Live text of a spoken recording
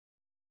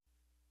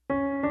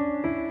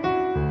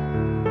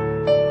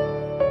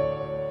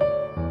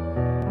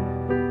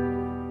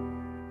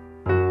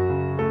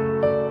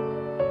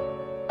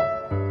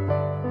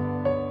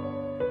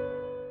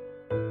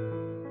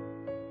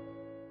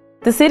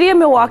The City of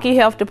Milwaukee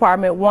Health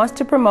Department wants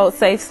to promote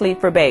safe sleep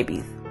for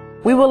babies.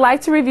 We would like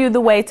to review the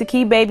way to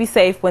keep babies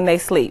safe when they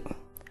sleep.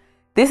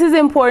 This is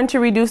important to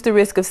reduce the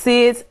risk of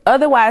SIDS,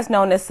 otherwise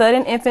known as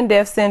sudden infant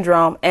death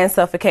syndrome, and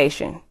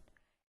suffocation.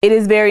 It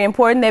is very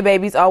important that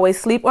babies always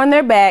sleep on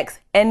their backs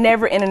and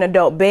never in an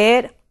adult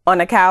bed, on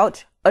a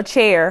couch, a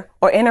chair,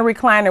 or in a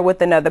recliner with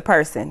another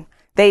person.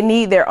 They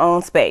need their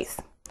own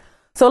space.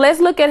 So let's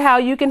look at how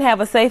you can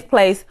have a safe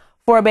place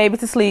for a baby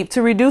to sleep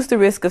to reduce the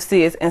risk of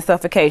SIDS and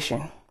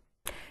suffocation.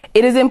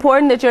 It is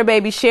important that your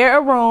baby share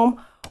a room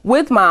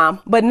with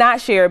mom, but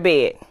not share a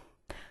bed.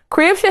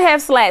 Cribs should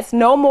have slats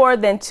no more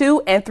than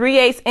 2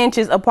 3/8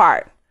 inches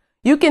apart.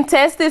 You can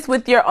test this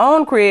with your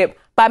own crib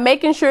by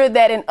making sure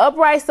that an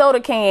upright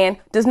soda can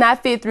does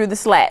not fit through the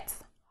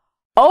slats.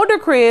 Older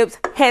cribs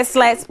had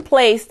slats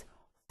placed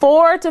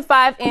 4 to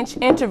 5 inch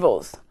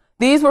intervals.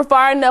 These were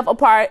far enough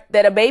apart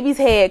that a baby's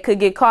head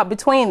could get caught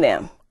between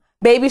them.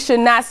 Babies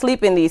should not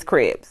sleep in these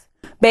cribs.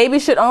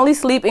 Babies should only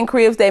sleep in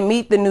cribs that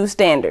meet the new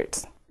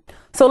standards.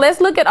 So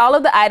let's look at all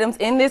of the items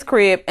in this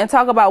crib and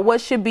talk about what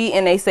should be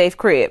in a safe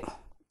crib.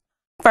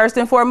 First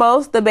and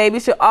foremost, the baby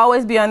should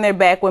always be on their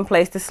back when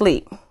placed to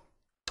sleep.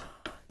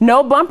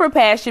 No bumper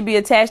pads should be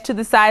attached to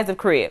the sides of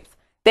cribs.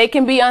 They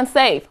can be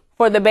unsafe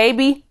for the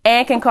baby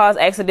and can cause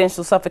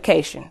accidental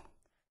suffocation.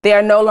 They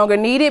are no longer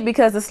needed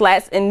because the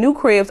slats in new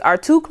cribs are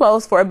too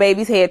close for a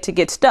baby's head to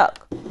get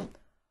stuck.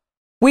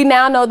 We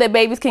now know that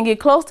babies can get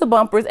close to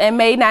bumpers and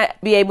may not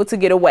be able to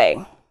get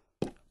away.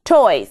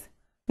 Toys.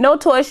 No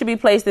toys should be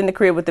placed in the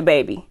crib with the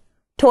baby.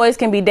 Toys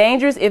can be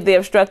dangerous if they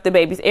obstruct the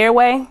baby's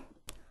airway.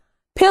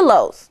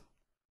 Pillows.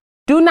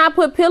 Do not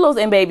put pillows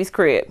in baby's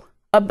crib.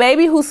 A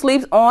baby who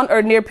sleeps on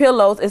or near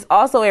pillows is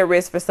also at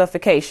risk for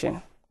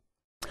suffocation.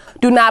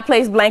 Do not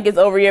place blankets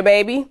over your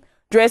baby.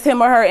 Dress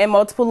him or her in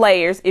multiple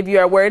layers if you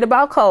are worried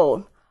about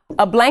cold.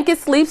 A blanket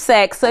sleep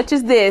sack such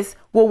as this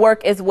will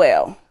work as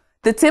well.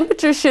 The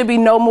temperature should be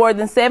no more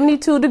than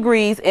 72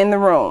 degrees in the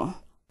room.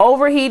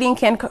 Overheating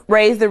can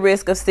raise the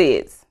risk of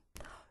SIDS.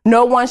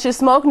 No one should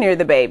smoke near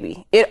the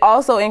baby. It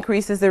also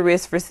increases the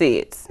risk for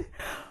SIDS.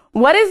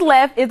 What is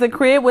left is a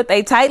crib with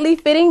a tightly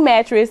fitting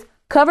mattress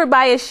covered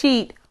by a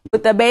sheet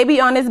with the baby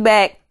on his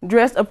back,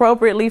 dressed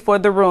appropriately for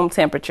the room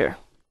temperature.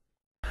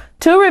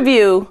 To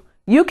review,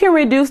 you can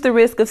reduce the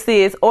risk of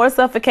SIDS or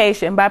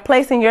suffocation by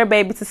placing your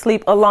baby to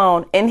sleep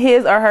alone in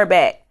his or her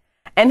back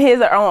and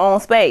his or her own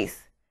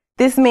space.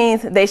 This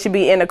means they should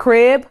be in a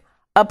crib,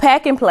 a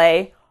pack and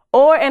play,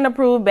 or an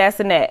approved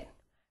bassinet.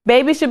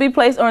 Babies should be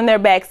placed on their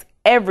backs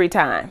every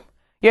time.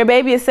 Your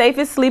baby is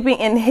safest sleeping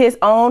in his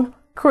own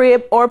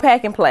crib or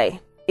pack and play.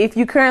 If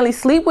you currently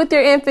sleep with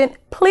your infant,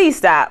 please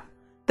stop.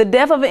 The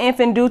death of an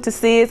infant due to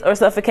SIDS or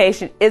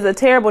suffocation is a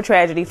terrible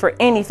tragedy for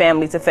any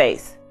family to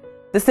face.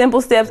 The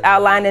simple steps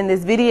outlined in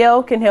this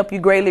video can help you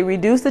greatly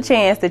reduce the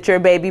chance that your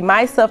baby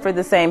might suffer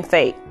the same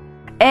fate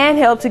and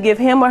help to give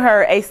him or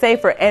her a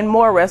safer and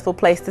more restful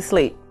place to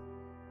sleep.